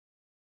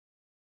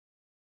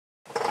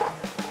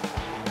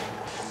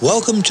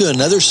Welcome to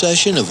another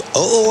session of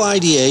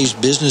OOIDA's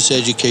Business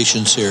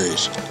Education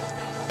Series.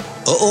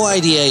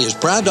 OOIDA is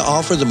proud to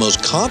offer the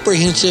most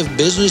comprehensive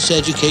business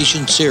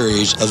education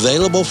series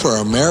available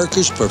for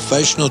America's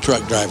professional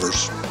truck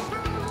drivers.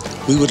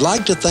 We would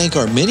like to thank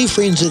our many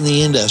friends in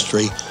the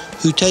industry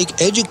who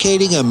take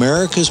educating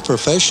America's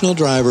professional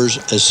drivers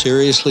as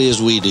seriously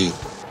as we do.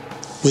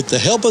 With the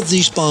help of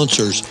these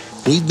sponsors,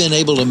 we've been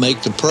able to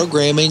make the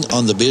programming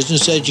on the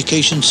Business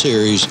Education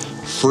Series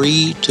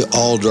free to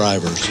all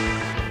drivers.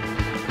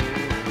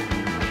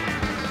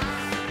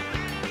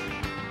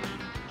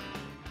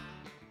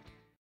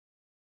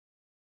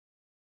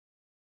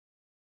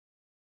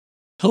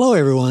 Hello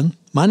everyone,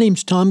 my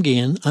name's Tom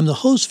Gann. I'm the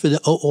host for the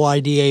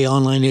OOIDA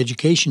Online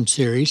Education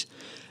Series,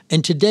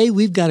 and today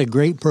we've got a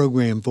great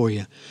program for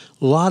you.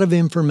 A lot of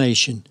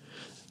information,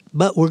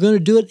 but we're going to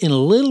do it in a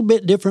little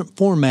bit different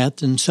format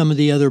than some of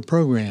the other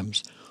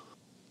programs.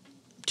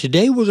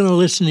 Today we're going to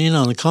listen in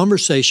on a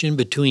conversation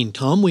between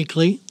Tom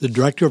Weekly, the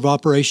Director of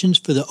Operations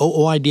for the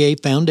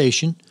OOIDA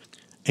Foundation,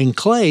 and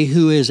Clay,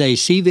 who is a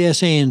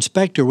Cvsa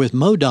inspector with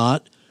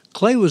MoDOT.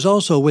 Clay was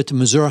also with the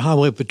Missouri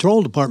Highway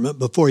Patrol Department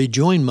before he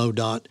joined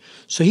MoDOT,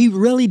 so he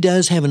really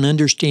does have an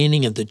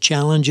understanding of the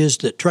challenges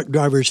that truck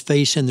drivers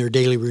face in their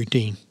daily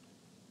routine.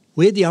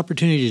 We had the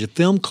opportunity to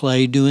film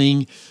Clay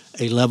doing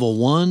a Level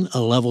 1, a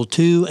Level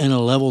 2, and a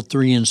Level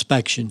 3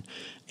 inspection,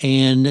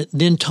 and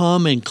then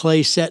Tom and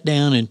Clay sat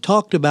down and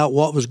talked about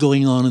what was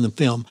going on in the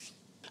film.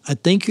 I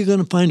think you're going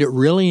to find it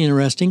really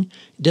interesting.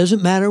 It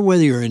doesn't matter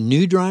whether you're a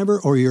new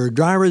driver or you're a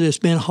driver that's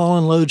been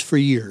hauling loads for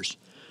years.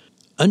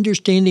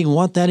 Understanding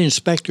what that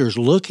inspector is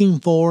looking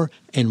for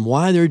and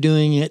why they're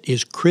doing it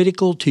is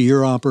critical to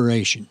your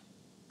operation.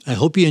 I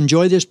hope you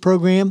enjoy this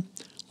program.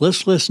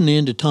 Let's listen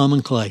in to Tom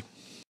and Clay.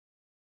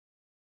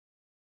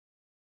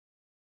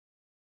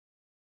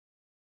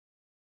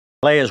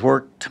 Clay has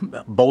worked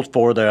both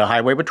for the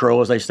Highway Patrol,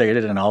 as they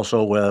stated, and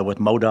also with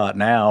MoDOT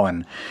now.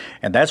 And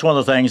that's one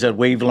of the things that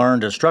we've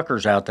learned as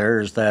truckers out there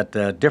is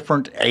that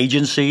different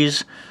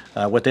agencies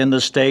within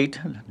the state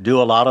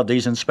do a lot of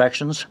these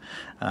inspections.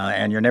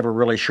 And you're never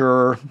really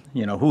sure,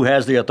 who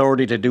has the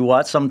authority to do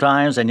what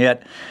sometimes. And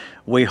yet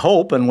we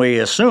hope and we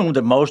assume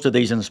that most of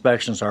these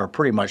inspections are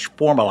pretty much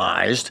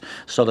formalized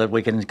so that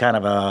we can kind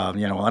of,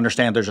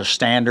 understand there's a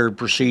standard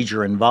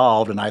procedure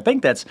involved. And I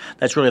think that's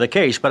really the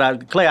case.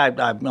 But Clay,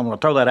 I'm going to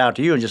throw that out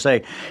to you and just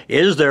say,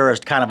 is there a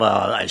kind of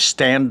a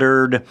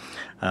standard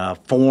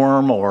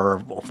form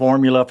or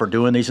formula for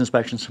doing these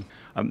inspections?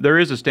 There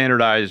is a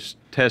standardized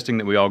testing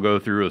that we all go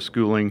through, a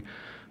schooling.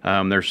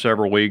 There's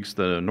several weeks.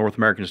 The North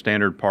American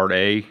Standard Part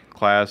A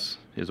class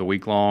is a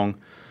week long.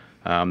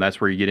 That's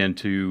where you get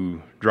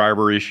into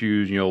driver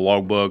issues,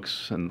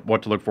 logbooks and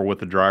what to look for with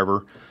the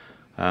driver.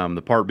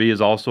 The Part B is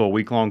also a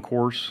week-long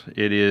course.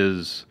 It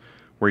is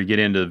where you get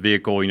into the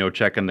vehicle,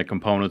 checking the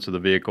components of the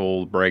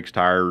vehicle, brakes,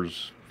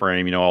 tires,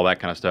 frame, all that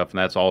kind of stuff, and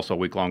that's also a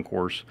week-long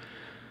course.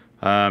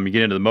 You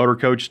get into the motor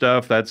coach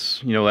stuff.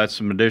 That's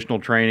some additional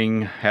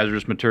training.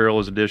 Hazardous material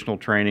is additional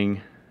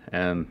training,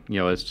 and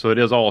so it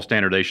is all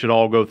standard. They should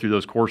all go through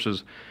those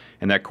courses,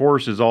 and that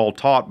course is all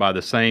taught by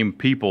the same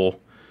people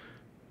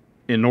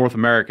in North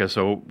America.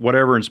 So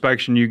whatever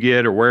inspection you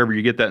get or wherever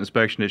you get that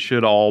inspection, it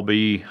should all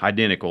be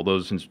identical.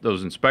 Those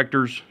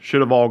inspectors should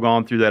have all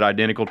gone through that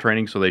identical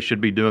training, so they should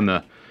be doing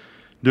the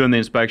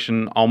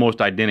inspection almost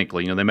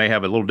identically. They may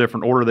have a little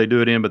different order they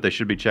do it in, but they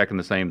should be checking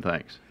the same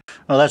things.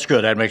 Well, that's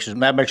good. That makes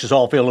us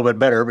all feel a little bit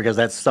better, because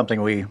that's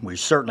something we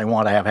certainly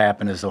want to have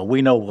happen, is so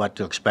we know what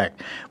to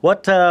expect.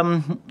 What's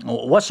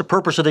the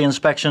purpose of the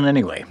inspection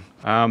anyway?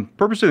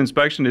 Purpose of the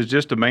inspection is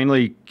just to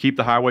mainly keep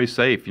the highway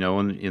safe.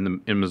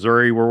 In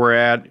Missouri, where we're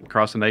at,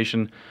 across the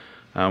nation,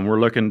 we're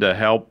looking to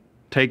help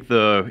take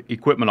the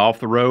equipment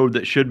off the road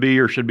that should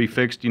be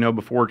fixed,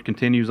 before it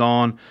continues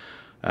on.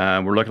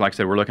 We're looking, like I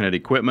said, we're looking at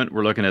equipment.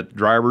 We're looking at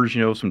drivers,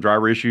 some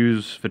driver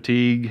issues,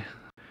 fatigue,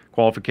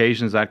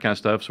 qualifications, that kind of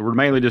stuff. So we're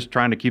mainly just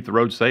trying to keep the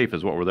road safe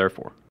is what we're there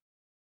for.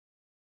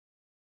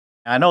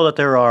 I know that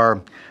there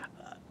are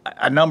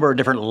a number of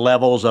different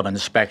levels of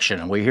inspection,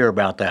 and we hear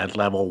about that,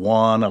 Level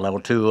 1, a Level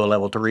 2, a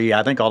Level 3,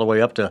 I think all the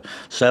way up to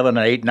 7,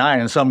 8, 9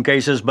 in some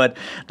cases. But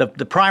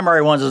the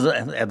primary ones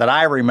that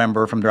I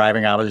remember from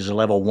driving obviously is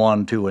Level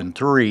 1, 2, and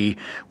 3,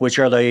 which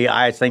are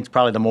I think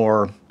probably the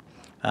more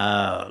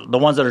the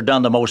ones that are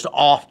done the most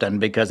often,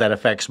 because that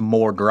affects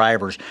more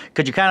drivers.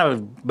 Could you kind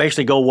of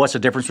basically go, what's the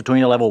difference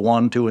between a Level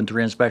 1, 2, and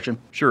 3 inspection?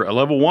 Sure. A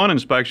Level 1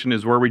 inspection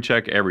is where we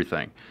check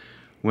everything.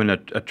 When a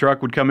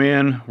truck would come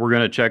in, we're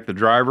going to check the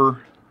driver.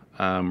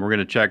 We're going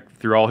to check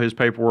through all his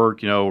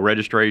paperwork,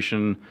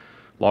 registration,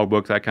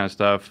 logbook, that kind of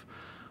stuff.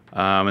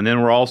 And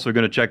then we're also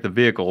going to check the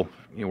vehicle.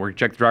 We're going to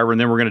check the driver,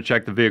 and then we're going to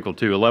check the vehicle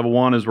too. A Level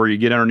 1 is where you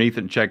get underneath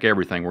it and check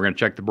everything. We're going to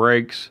check the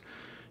brakes,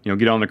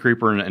 get on the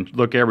creeper and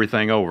look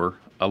everything over.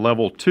 A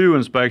Level 2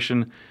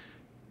 inspection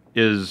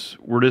is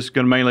we're just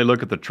going to mainly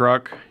look at the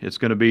truck. It's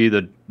going to be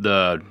again,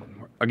 we're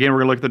going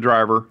to look at the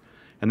driver,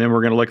 and then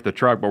we're going to look at the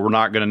truck, but we're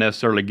not going to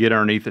necessarily get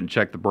underneath it and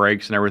check the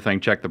brakes and everything,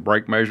 check the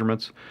brake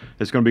measurements.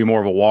 It's going to be more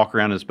of a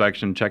walk-around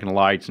inspection, checking the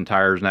lights and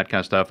tires and that kind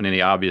of stuff and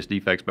any obvious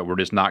defects, but we're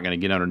just not going to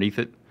get underneath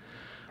it.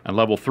 And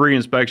level 3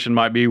 inspection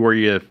might be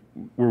where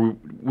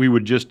we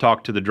would just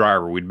talk to the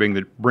driver. We'd bring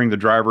the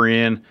driver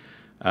in,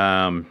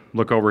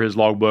 look over his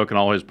logbook and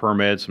all his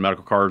permits and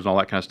medical cards and all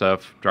that kind of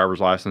stuff,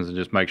 driver's license, and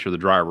just make sure the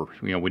driver,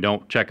 we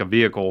don't check a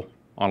vehicle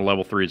on a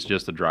level 3, it's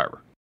just the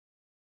driver.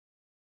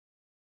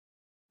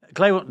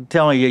 Clay,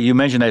 tell me, you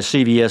mentioned that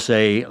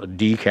Cvsa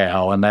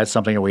decal, and that's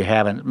something that we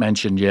haven't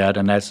mentioned yet,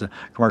 and that's the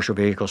Commercial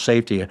Vehicle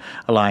Safety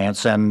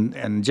Alliance.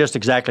 And just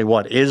exactly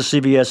what is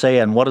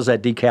Cvsa, and what does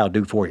that decal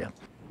do for you?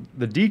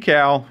 The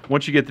decal,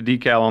 once you get the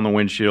decal on the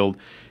windshield,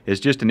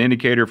 is just an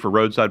indicator for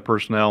roadside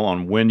personnel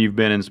on when you've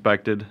been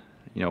inspected,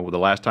 the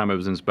last time it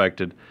was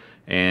inspected,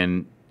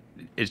 and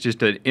it's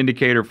just an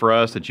indicator for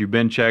us that you've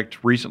been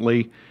checked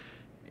recently,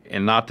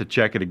 and not to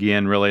check it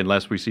again really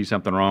unless we see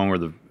something wrong or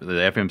the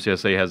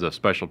FMCSA has a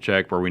special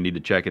check where we need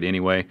to check it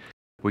anyway.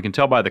 We can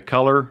tell by the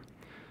color,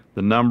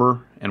 the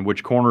number, and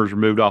which corner is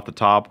removed off the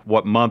top,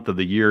 what month of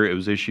the year it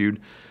was issued.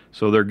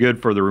 So they're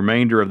good for the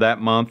remainder of that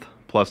month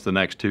plus the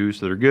next 2.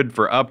 So they're good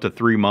for up to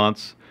 3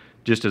 months,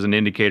 just as an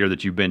indicator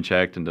that you've been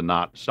checked and to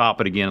not stop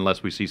it again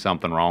unless we see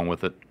something wrong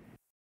with it.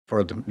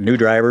 For the new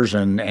drivers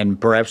and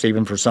perhaps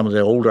even for some of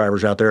the old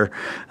drivers out there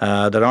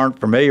that aren't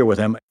familiar with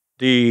them,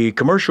 the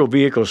Commercial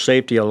Vehicle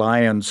Safety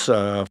Alliance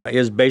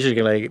is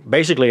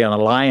basically an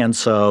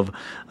alliance of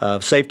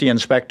safety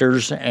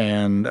inspectors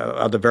and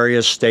of the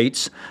various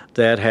states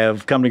that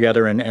have come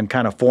together and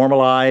kind of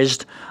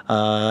formalized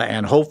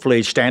and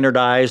hopefully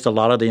standardized a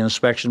lot of the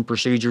inspection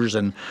procedures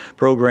and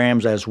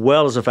programs, as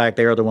well as the fact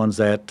they are the ones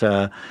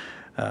that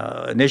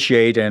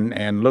initiate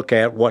and look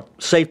at what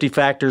safety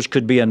factors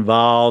could be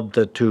involved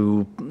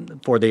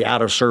for the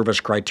out-of-service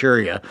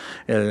criteria.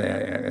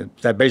 Am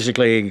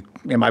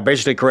I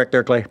basically correct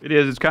there, Clay? It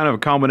is. It's kind of a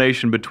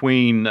combination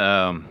between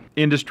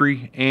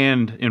industry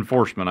and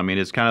enforcement. I mean,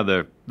 it's kind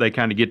of they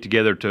kind of get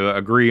together to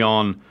agree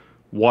on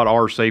what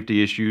are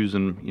safety issues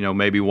and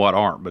maybe what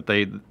aren't. But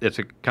it's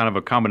a kind of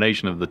a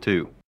combination of the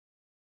two.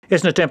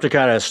 It's an attempt to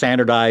kind of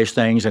standardize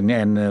things, and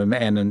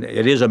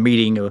it is a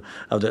meeting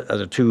of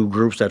the two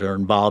groups that are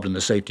involved in the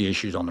safety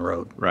issues on the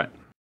road. Right.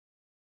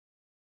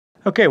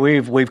 Okay,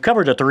 we've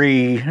covered the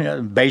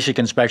 3 basic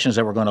inspections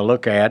that we're going to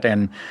look at,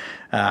 and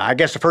I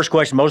guess the first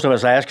question most of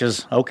us ask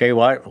is, okay,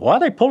 why are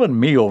they pulling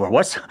me over?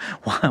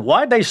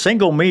 Why'd they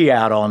single me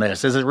out on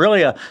this? Is it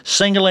really a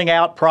singling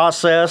out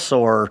process,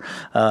 or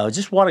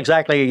just what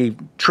exactly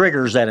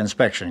triggers that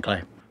inspection,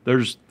 Clay?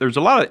 There's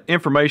a lot of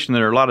information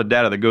there, a lot of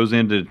data that goes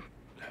into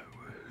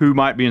who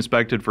might be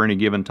inspected for any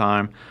given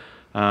time.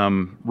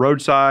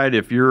 Roadside,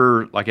 if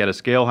you're like at a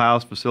scale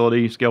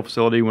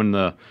facility, when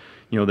the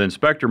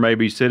inspector may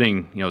be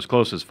sitting as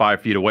close as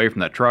 5 feet away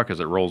from that truck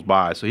as it rolls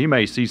by, so he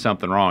may see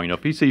something wrong.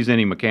 If he sees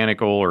any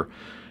mechanical or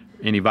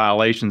any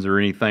violations or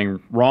anything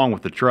wrong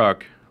with the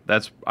truck,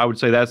 I would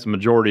say that's the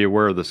majority of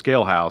where the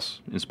scale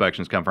house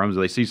inspections come from. Is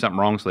they see something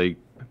wrong, so they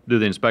do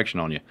the inspection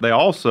on you. They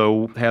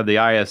also have the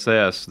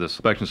ISS, the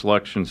inspection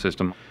selection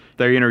system.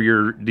 They enter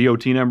your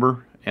DOT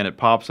number, and it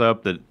pops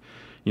up that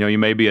you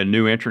may be a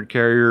new entrant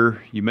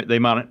carrier. They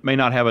may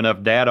not have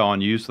enough data on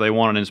you, so they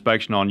want an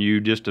inspection on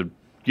you just to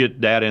get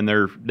data in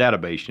their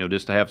database,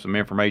 just to have some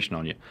information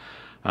on you.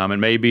 And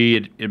maybe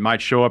it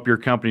might show up, your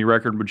company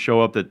record would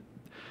show up that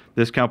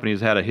this company has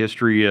had a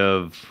history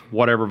of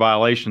whatever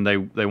violation.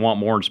 They want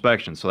more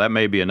inspections, so that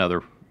may be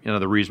another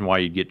reason why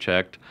you get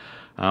checked.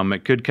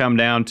 It could come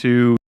down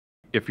to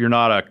if you're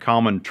not a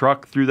common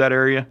truck through that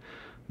area.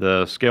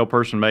 The scale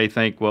person may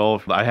think,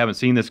 well, I haven't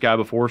seen this guy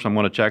before, so I'm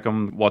going to check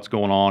them, what's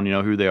going on,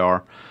 who they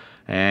are.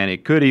 And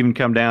it could even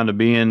come down to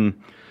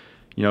being,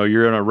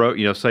 you're in a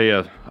road, say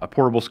a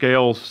portable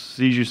scale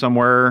sees you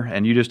somewhere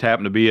and you just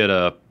happen to be at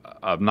a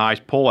nice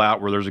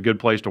pullout where there's a good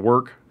place to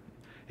work.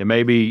 It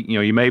may be,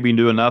 you may be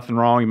doing nothing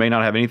wrong, you may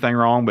not have anything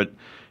wrong, but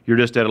you're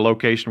just at a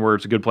location where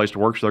it's a good place to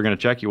work, so they're going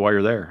to check you while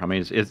you're there. I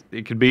mean,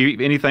 it could be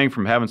anything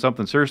from having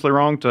something seriously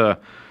wrong to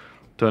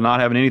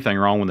not having anything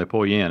wrong when they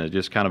pull you in. It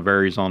just kind of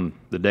varies on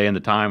the day and the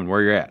time and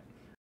where you're at.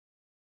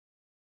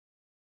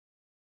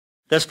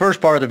 This first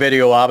part of the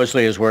video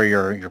obviously is where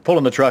you're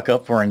pulling the truck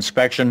up for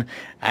inspection.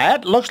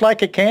 That looks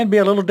like it can be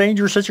a little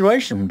dangerous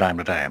situation from time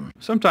to time.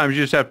 Sometimes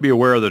you just have to be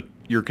aware of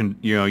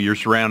your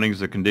surroundings,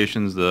 the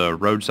conditions, the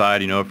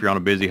roadside. If you're on a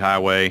busy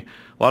highway,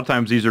 a lot of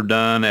times these are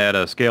done at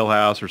a scale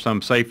house or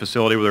some safe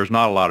facility where there's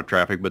not a lot of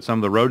traffic. But some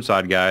of the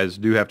roadside guys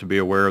do have to be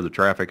aware of the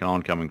traffic and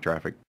oncoming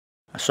traffic.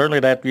 Certainly,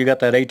 you got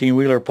that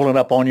 18-wheeler pulling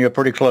up on you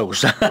pretty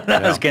close.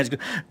 Yeah.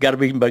 Got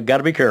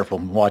to be careful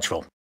and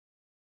watchful.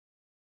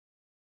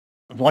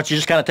 Why don't you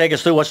just kind of take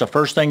us through what's the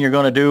first thing you're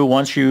going to do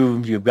once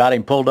you've got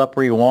him pulled up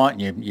where you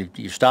want and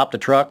you stop the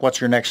truck?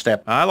 What's your next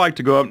step? I like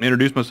to go up and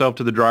introduce myself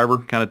to the driver,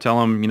 kind of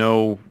tell him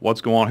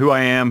what's going on, who I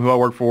am, who I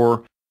work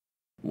for,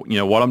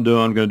 what I'm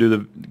doing. I'm going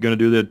to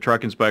do the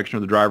truck inspection or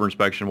the driver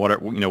inspection,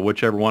 whatever,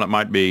 whichever one it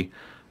might be.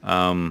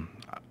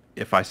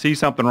 If I see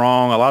something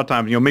wrong, a lot of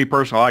times, me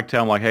personally, I like to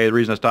tell them, like, hey, the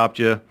reason I stopped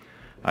you,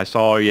 I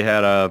saw you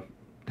had a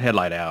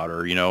headlight out,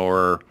 or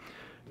or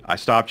I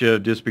stopped you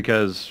just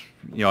because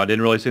I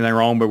didn't really see anything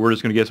wrong, but we're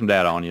just going to get some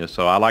data on you.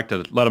 So I like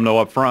to let them know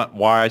up front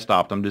why I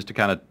stopped them, just to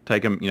kind of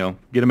take them,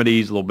 get them at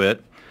ease a little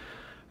bit.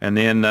 And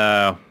then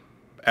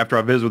after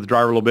I visit with the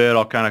driver a little bit,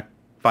 I'll kind of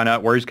find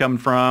out where he's coming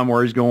from,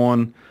 where he's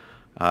going.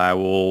 I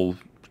will,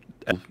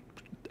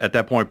 at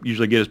that point,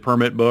 usually get his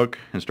permit book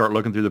and start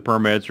looking through the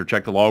permits, or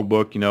check the log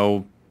book,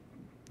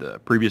 the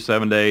previous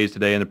 7 days,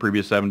 today and the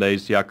previous 7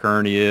 days, see how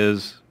current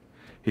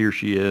he or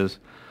she is.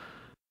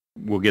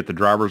 We'll get the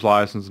driver's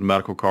license, the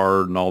medical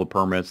card, and all the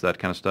permits, that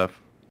kind of stuff.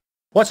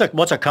 What's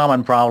a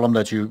common problem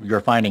that you're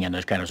finding in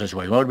this kind of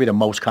situation? What would be the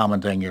most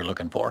common thing you're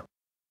looking for?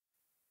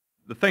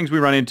 The things we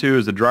run into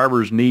is the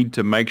drivers need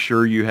to make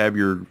sure you have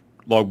your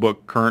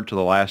logbook current to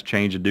the last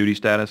change of duty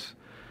status.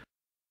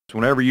 So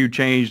whenever you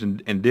changed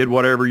and did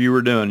whatever you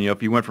were doing,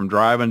 if you went from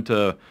driving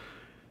to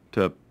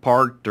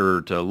parked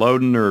or to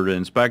loading or to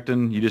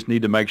inspecting, you just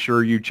need to make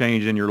sure you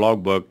change in your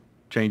logbook,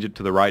 change it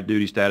to the right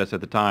duty status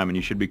at the time, and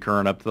you should be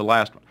current up to the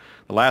last one.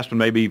 The last one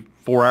may be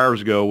 4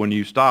 hours ago when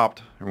you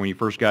stopped, or when you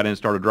first got in and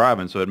started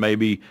driving. So you may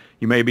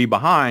be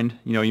behind.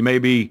 You may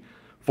be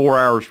 4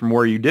 hours from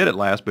where you did it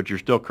last, but you're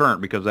still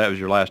current because that was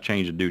your last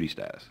change of duty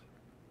status.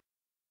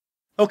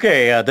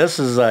 Okay, this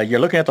is, you're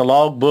looking at the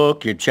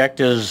logbook, you checked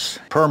his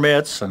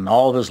permits and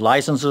all of his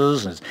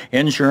licenses, his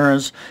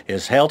insurance,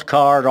 his health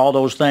card, all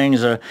those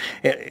things.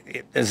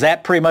 Is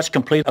that pretty much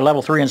complete a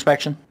level 3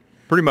 inspection?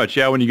 Pretty much,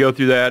 yeah. When you go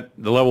through that,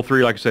 the level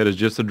 3, like I said, is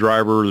just the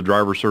driver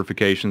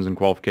certifications and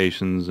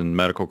qualifications and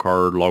medical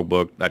card,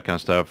 logbook, that kind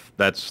of stuff.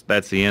 That's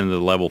the end of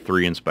the level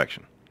 3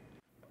 inspection.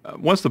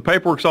 Once the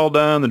paperwork's all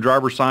done, the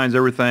driver signs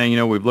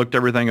everything, we've looked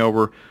everything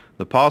over,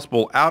 the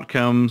possible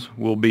outcomes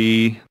will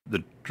be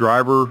the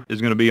driver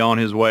is going to be on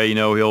his way,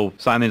 he'll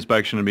sign the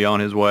inspection and be on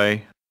his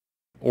way,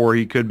 or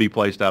he could be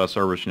placed out of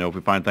service. If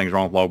we find things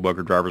wrong with logbook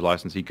or driver's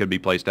license, he could be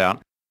placed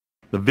out.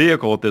 The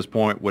vehicle at this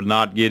point would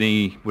not get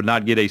a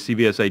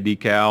Cvsa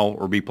decal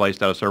or be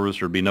placed out of service.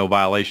 There would be no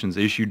violations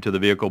issued to the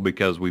vehicle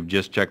because we've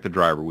just checked the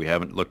driver. We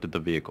haven't looked at the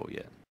vehicle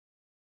yet.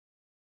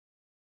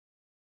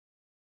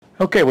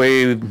 Okay,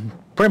 we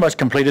pretty much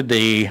completed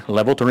the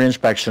level 3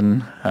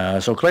 inspection.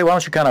 So Clay, why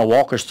don't you kind of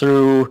walk us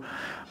through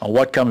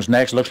what comes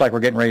next? Looks like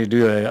we're getting ready to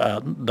do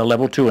the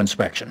level 2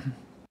 inspection.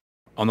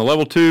 On the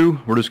level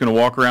 2, we're just going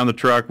to walk around the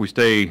truck. We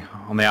stay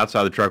on the outside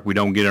of the truck. We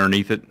don't get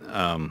underneath it.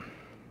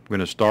 We're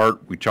going to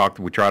start. We try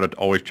to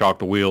always chalk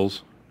the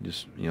wheels,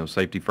 just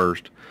safety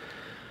first.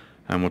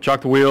 And we'll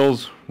chalk the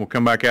wheels. We'll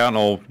come back out and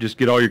I'll just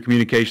get all your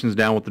communications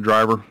down with the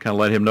driver. Kind of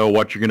let him know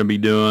what you're going to be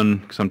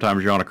doing.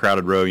 Sometimes you're on a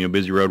crowded road,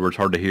 busy road where it's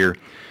hard to hear.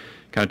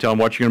 Kind of tell him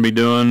what you're going to be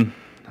doing.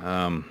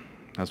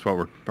 That's what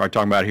we're probably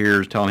talking about here,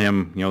 is telling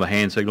him the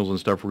hand signals and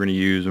stuff we're going to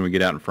use when we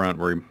get out in front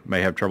where he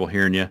may have trouble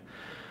hearing you.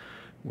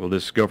 We'll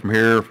just go from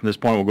here. From this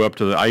point, we'll go up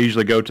to I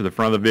usually go to the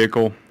front of the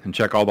vehicle and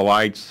check all the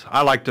lights.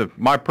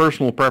 My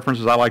personal preference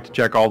is I like to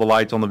check all the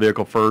lights on the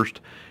vehicle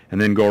first and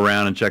then go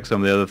around and check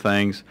some of the other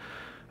things.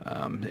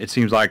 It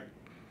seems like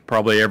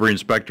probably every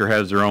inspector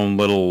has their own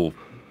little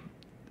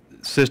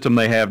system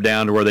they have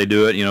down to where they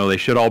do it. They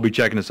should all be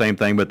checking the same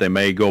thing, but they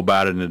may go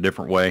about it in a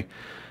different way.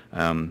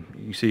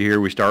 You see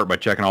here we start by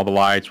checking all the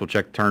lights. We'll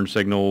check turn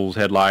signals,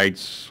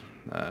 headlights,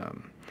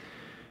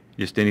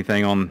 just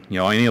anything on,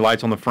 any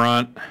lights on the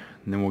front.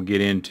 And then we'll get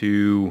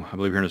into, I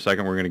believe here in a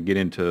second, we're going to get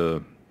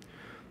into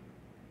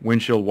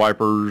windshield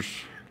wipers.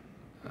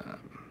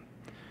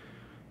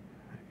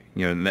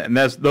 And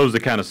those are the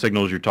kind of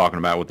signals you're talking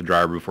about with the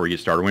driver before you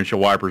get started.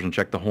 Windshield wipers, and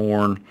check the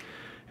horn.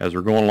 As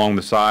we're going along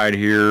the side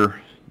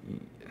here,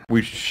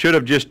 we should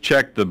have just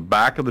checked the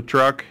back of the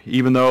truck.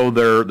 Even though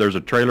there's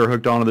a trailer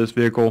hooked onto this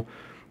vehicle,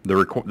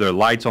 the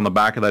lights on the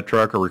back of that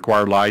truck are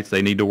required lights.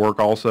 They need to work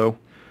also.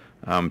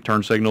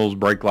 Turn signals,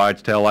 brake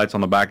lights, tail lights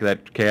on the back of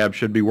that cab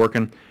should be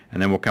working.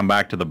 And then we'll come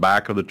back to the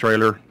back of the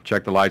trailer,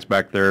 check the lights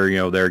back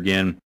there, there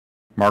again,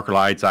 marker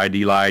lights,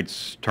 ID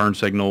lights, turn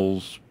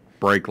signals,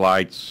 brake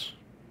lights,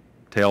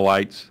 tail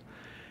lights.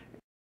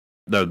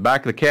 The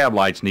back of the cab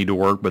lights need to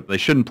work, but they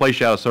shouldn't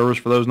place you out of service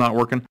for those not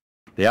working.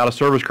 The out of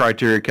service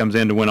criteria comes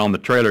into when on the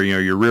trailer,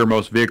 your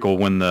rearmost vehicle,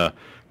 when the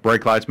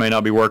brake lights may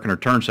not be working or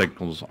turn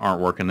signals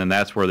aren't working, then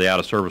that's where the out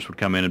of service would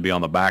come in and be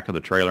on the back of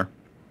the trailer.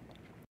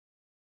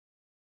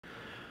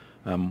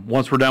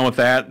 Once we're done with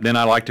that, then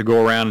I like to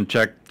go around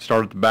and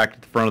start at the back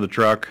at the front of the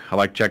truck. I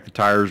like to check the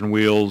tires and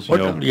wheels.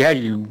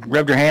 You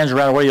rubbed your hands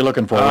around. What are you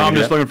looking for? I'm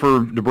just looking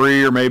for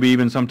debris, or maybe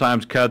even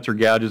sometimes cuts or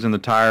gouges in the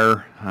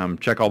tire.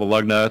 Check all the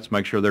lug nuts,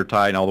 make sure they're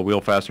tight and all the wheel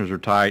fasteners are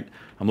tight.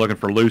 I'm looking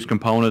for loose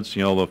components,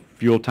 the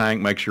fuel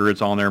tank, make sure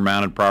it's on there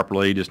mounted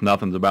properly, just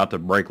nothing's about to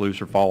break loose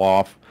or fall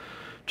off.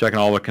 Checking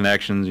all the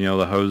connections,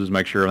 the hoses,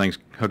 make sure everything's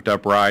hooked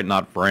up right,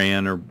 not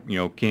fraying or,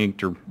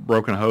 kinked or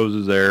broken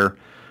hoses there.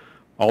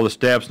 All the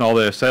steps and all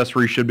the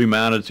accessories should be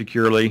mounted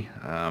securely.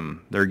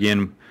 There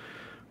again,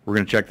 we're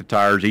going to check the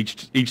tires,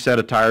 each set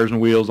of tires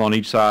and wheels on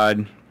each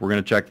side. We're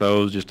going to check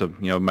those just to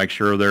make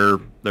sure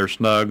they're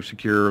snug,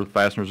 secure, the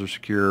fasteners are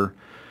secure.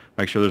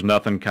 Make sure there's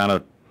nothing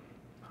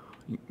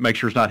make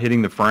sure it's not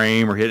hitting the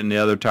frame or hitting the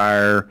other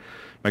tire.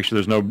 make sure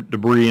there's no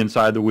debris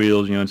inside the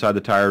wheels, inside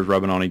the tires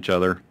rubbing on each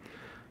other.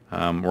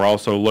 We're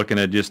also looking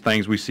at just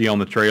things we see on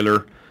the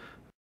trailer.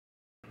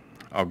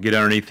 I'll get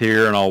underneath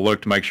here and I'll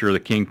look to make sure the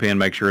kingpin,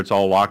 make sure it's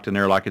all locked in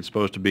there like it's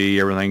supposed to be.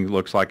 Everything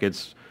looks like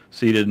it's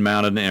seated and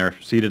mounted or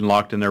seated and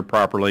locked in there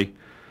properly.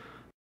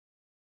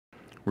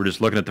 We're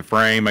just looking at the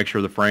frame, make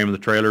sure the frame of the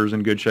trailer is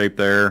in good shape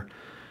there.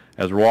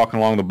 As we're walking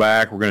along the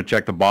back, we're going to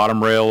check the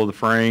bottom rail of the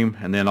frame,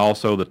 and then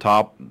also the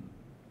top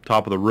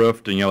of the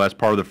roof. And, that's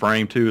part of the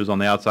frame too, is on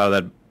the outside of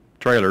that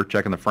trailer,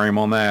 checking the frame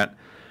on that.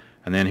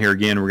 And then here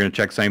again, we're going to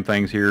check same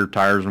things here,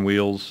 tires and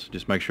wheels,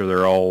 just make sure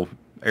they're all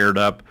aired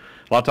up.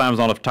 A lot of times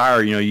on a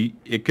tire,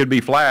 it could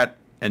be flat,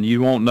 and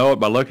you won't know it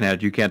by looking at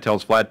it. You can't tell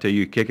it's flat till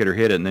you kick it or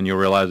hit it, and then you'll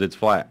realize it's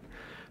flat.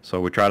 So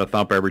we try to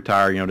thump every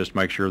tire, just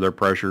make sure their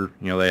pressure,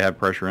 they have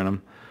pressure in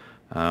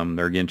them.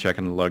 They're again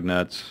checking the lug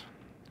nuts.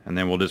 And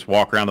then we'll just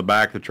walk around the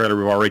back of the trailer.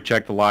 We've already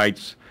checked the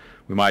lights.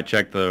 We might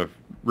check the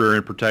rear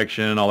end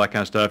protection, all that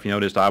kind of stuff,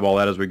 just eyeball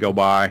that as we go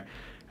by.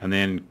 And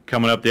then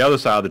coming up the other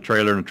side of the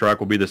trailer and the truck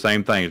will be the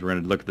same things. We're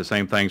going to look at the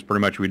same things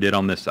pretty much we did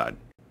on this side.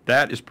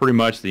 That is pretty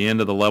much the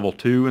end of the level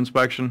 2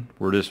 inspection.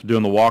 We're just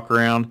doing the walk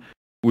around.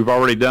 We've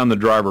already done the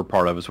driver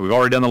part of it. So we've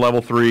already done the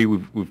level 3.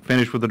 We've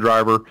finished with the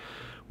driver.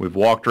 We've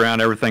walked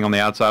around everything on the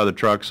outside of the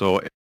truck.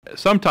 So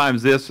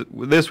sometimes this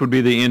would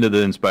be the end of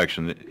the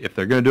inspection. If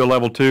they're going to do a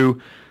level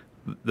 2,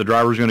 the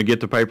driver's going to get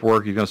the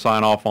paperwork, he's going to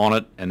sign off on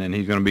it, and then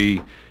he's going to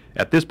be,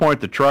 at this point,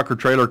 the truck or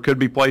trailer could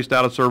be placed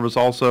out of service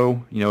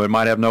also. It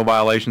might have no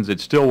violations. It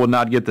still would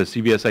not get the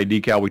Cvsa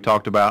decal we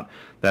talked about.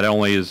 That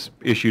only is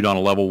issued on a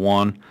level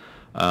 1.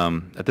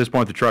 At this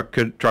point, the truck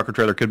or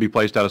trailer could be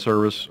placed out of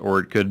service, or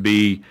it could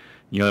be,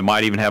 it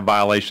might even have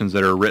violations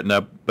that are written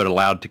up but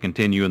allowed to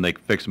continue, and they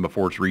fix them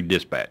before it's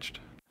redispatched.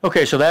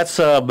 Okay, so that's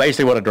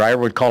basically what a driver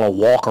would call a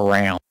walk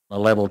around, a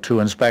level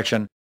 2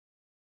 inspection.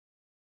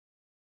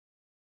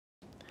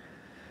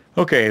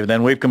 Okay,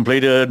 then we've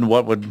completed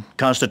what would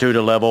constitute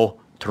a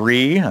level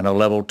 3 and a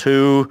level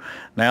 2.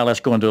 Now let's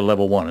go into a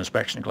level 1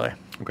 inspection, Clay.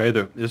 Okay,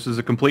 this is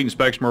a complete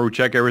inspection where we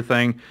check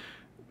everything.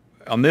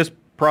 On this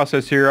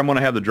process here, I'm going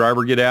to have the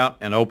driver get out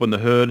and open the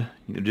hood,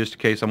 just in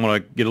case. I'm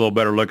going to get a little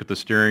better look at the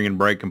steering and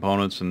brake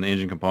components and the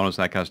engine components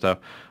and that kind of stuff.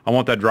 I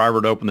want that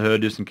driver to open the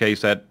hood just in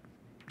case that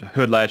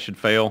hood latch should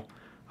fail.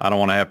 I don't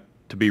want to have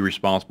to be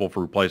responsible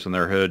for replacing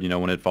their hood,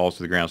 when it falls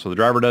to the ground. So the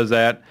driver does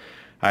that.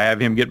 I have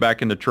him get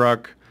back in the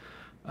truck.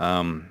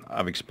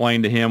 I've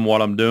explained to him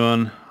what I'm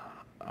doing.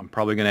 I'm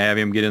probably going to have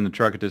him get in the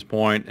truck at this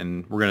point,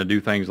 and we're going to do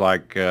things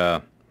like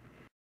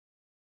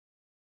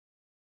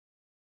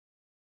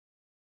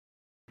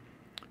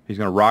he's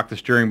going to rock the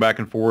steering back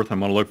and forth. I'm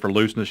going to look for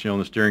looseness, in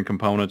the steering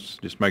components,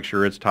 just make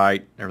sure it's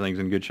tight, everything's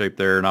in good shape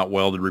there, not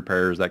welded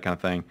repairs, that kind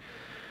of thing.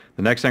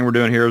 The next thing we're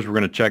doing here is we're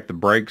going to check the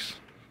brakes,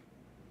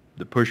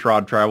 the push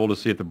rod travel, to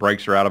see if the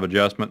brakes are out of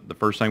adjustment. The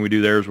first thing we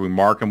do there is we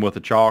mark them with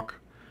a chalk,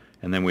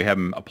 and then we have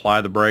them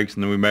apply the brakes,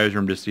 and then we measure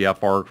them to see how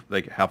far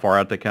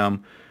out they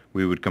come.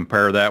 We would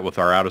compare that with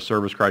our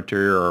out-of-service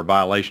criteria or our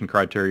violation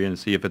criteria and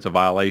see if it's a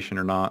violation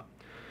or not.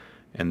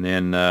 And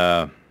then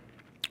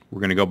we're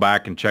going to go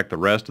back and check the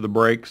rest of the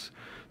brakes.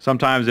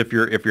 Sometimes if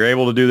you're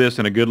able to do this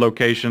in a good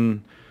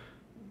location,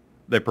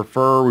 we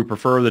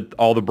prefer that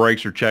all the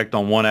brakes are checked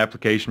on one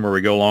application, where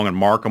we go along and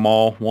mark them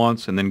all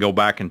once and then go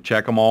back and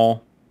check them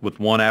all with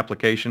one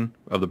application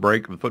of the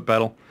brake, of the foot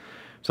pedal.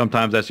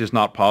 Sometimes that's just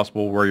not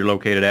possible where you're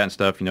located at and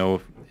stuff,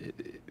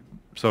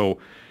 So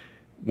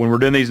when we're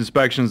doing these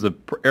inspections, the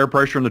air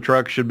pressure in the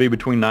truck should be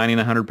between 90 and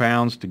 100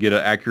 pounds to get an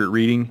accurate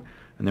reading.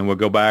 And then we'll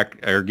go back,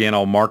 again,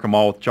 I'll mark them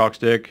all with a chalk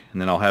stick,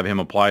 and then I'll have him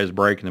apply his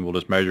brake, and then we'll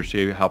just measure,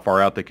 see how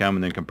far out they come,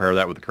 and then compare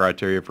that with the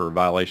criteria for a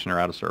violation or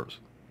out of service.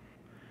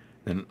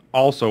 Then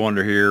also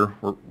under here,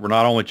 we're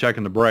not only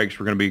checking the brakes,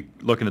 we're going to be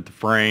looking at the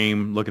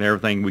frame, looking at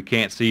everything we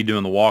can't see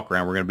doing the walk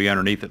around. We're going to be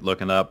underneath it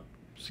looking up,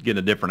 getting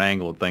a different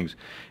angle of things.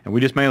 And we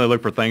just mainly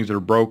look for things that are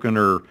broken,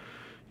 or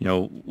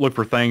look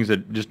for things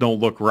that just don't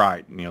look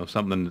right.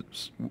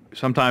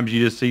 Sometimes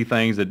you just see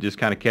things that just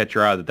kind of catch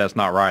your eye that's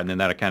not right, and then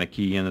that'll kind of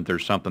key in that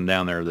there's something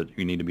down there that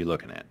you need to be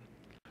looking at.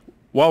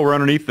 While we're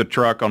underneath the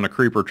truck on the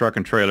creeper truck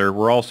and trailer,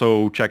 we're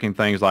also checking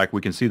things like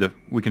we can see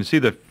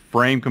the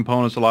frame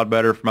components a lot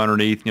better from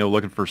underneath,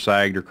 looking for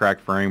sagged or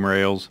cracked frame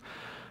rails.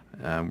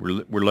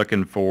 We're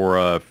looking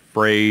for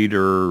frayed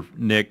or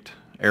nicked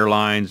air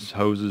lines,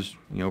 hoses,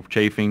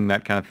 chafing,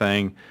 that kind of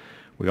thing.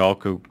 We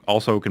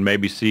also can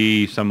maybe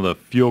see some of the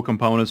fuel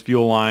components,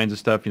 fuel lines and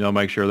stuff,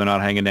 make sure they're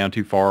not hanging down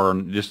too far,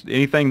 and just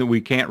anything that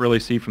we can't really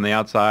see from the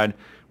outside,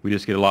 we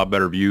just get a lot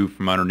better view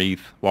from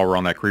underneath while we're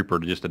on that creeper,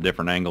 to just a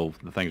different angle of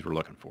the things we're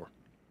looking for.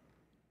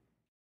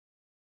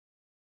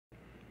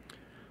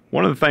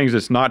 One of the things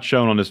that's not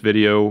shown on this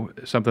video,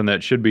 something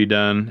that should be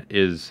done,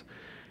 is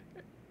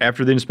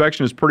after the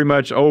inspection is pretty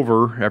much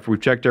over, after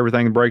we've checked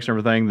everything, the brakes and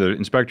everything, the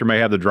inspector may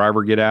have the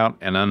driver get out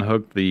and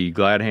unhook the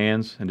glad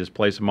hands and just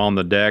place them on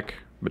the deck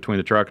between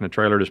the truck and the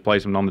trailer, just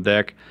place them on the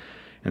deck,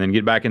 and then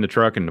get back in the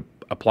truck and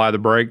apply the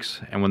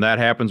brakes. And when that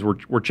happens,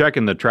 we're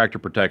checking the tractor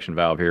protection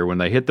valve here. When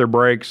they hit their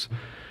brakes,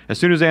 as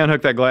soon as they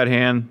unhook that glad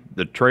hand,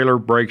 the trailer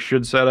brakes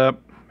should set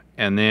up,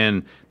 and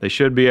then they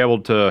should be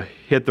able to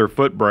hit their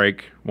foot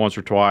brake once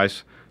or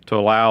twice to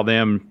allow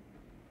them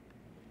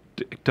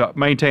to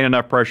maintain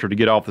enough pressure to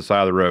get off the side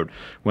of the road.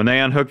 When they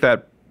unhook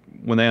that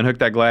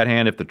glad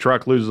hand, if the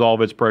truck loses all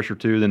of its pressure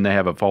too, then they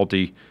have a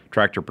faulty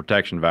tractor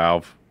protection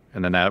valve,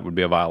 and then that would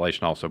be a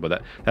violation also.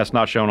 But that's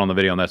not shown on the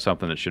video, and that's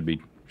something that should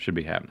be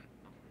happening.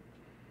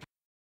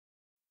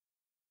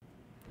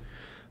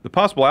 The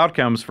possible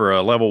outcomes for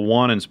a level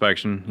 1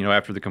 inspection,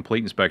 after the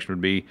complete inspection,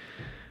 would be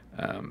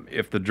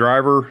if the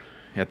driver,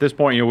 at this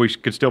point, we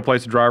could still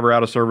place the driver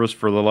out of service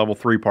for the level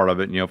 3 part of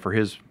it, for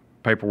his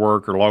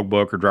paperwork or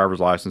logbook or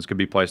driver's license could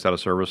be placed out of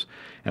service.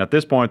 And at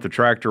this point, the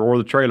tractor or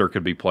the trailer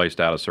could be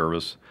placed out of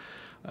service,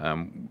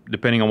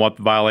 depending on what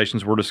the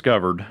violations were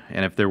discovered.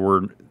 And if there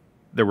were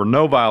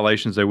no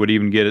violations, they would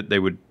get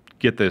the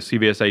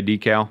Cvsa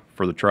decal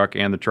for the truck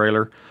and the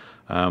trailer.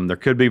 There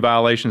could be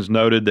violations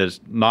noted that it's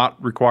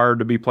not required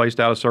to be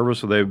placed out of service,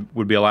 so they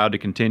would be allowed to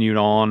continue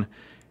on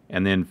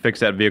and then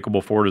fix that vehicle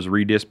before it is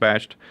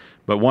redispatched.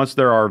 But once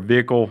there are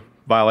vehicle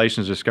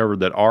violations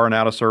discovered that are an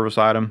out-of-service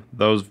item,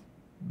 those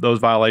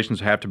violations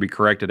have to be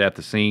corrected at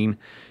the scene.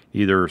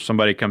 Either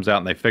somebody comes out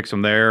and they fix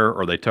them there,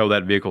 or they tow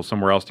that vehicle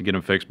somewhere else to get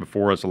them fixed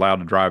before it's allowed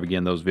to drive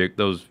again. Those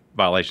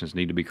violations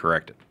need to be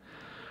corrected.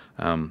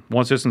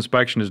 Once this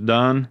inspection is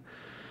done,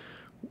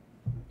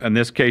 in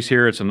this case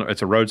here, it's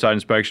a roadside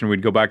inspection.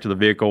 We'd go back to the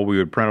vehicle. We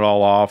would print it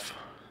all off,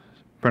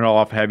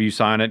 have you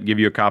sign it, give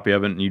you a copy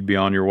of it, and you'd be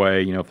on your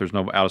way, if there's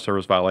no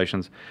out-of-service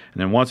violations.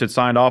 And then once it's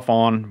signed off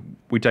on,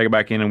 we take it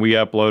back in and we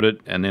upload it,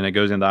 and then it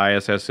goes into the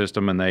ISS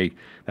system, and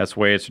that's the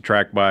way it's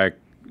tracked by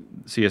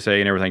CSA,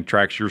 and everything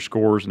tracks your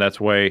scores, and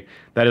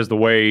that is the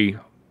way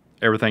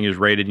everything is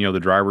rated. The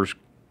drivers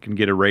can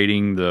get a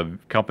rating, the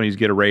companies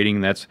get a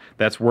rating. That's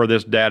where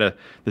this data,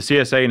 the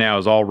CSA now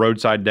is all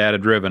roadside data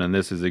driven, and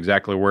this is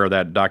exactly where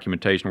that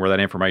documentation, where that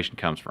information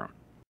comes from.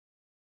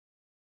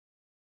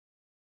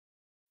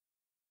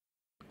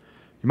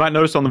 You might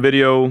notice on the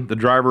video, the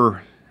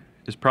driver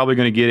is probably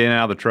going to get in and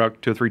out of the truck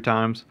 2 or 3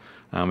 times.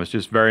 It's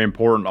just very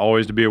important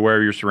always to be aware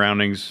of your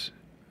surroundings.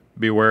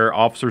 Be aware,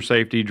 officer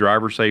safety,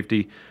 driver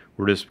safety.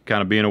 We're just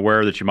kind of being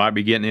aware that you might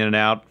be getting in and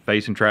out,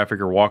 facing traffic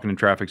or walking in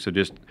traffic. So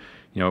just,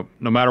 no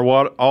matter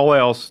what, all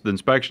else, the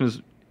inspection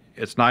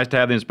it's nice to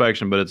have the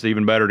inspection, but it's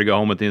even better to go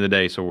home at the end of the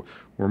day. So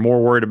we're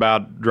more worried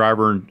about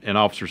driver and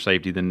officer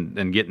safety than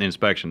getting the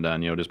inspection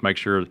done. Just make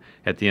sure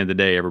at the end of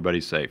the day,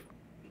 everybody's safe.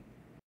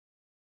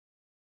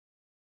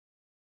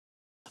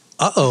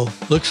 Uh-oh,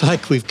 looks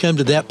like we've come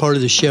to that part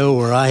of the show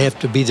where I have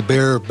to be the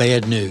bearer of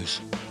bad news.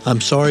 I'm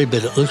sorry,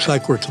 but it looks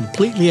like we're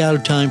completely out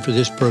of time for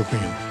this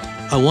program.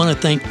 I want to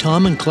thank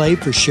Tom and Clay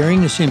for sharing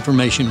this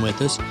information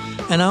with us,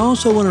 and I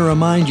also want to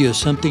remind you of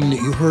something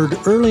that you heard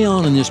early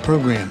on in this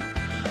program.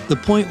 The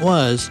point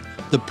was,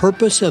 the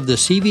purpose of the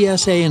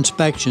Cvsa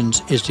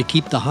inspections is to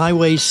keep the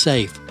highways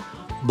safe,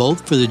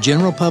 both for the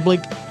general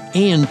public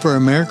and for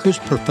America's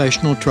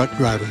professional truck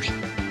drivers.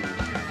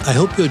 I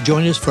hope you'll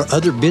join us for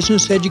other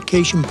business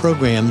education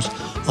programs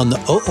on the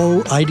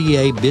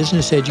OOIDA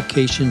Business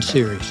Education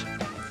Series.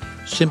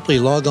 Simply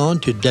log on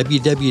to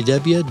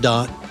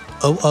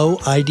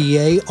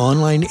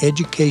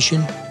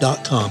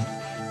www.ooidaonlineeducation.com.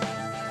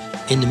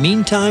 In the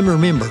meantime,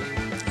 remember,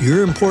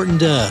 you're important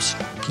to us.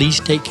 Please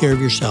take care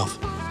of yourself.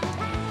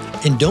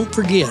 And don't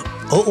forget,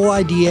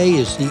 OOIDA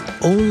is the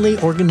only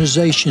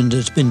organization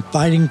that's been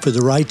fighting for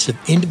the rights of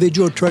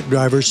individual truck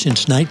drivers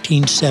since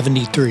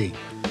 1973.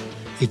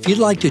 If you'd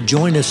like to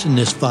join us in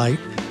this fight,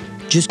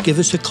 just give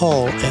us a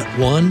call at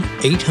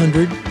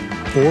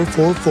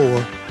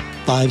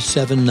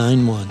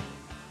 1-800-444-5791.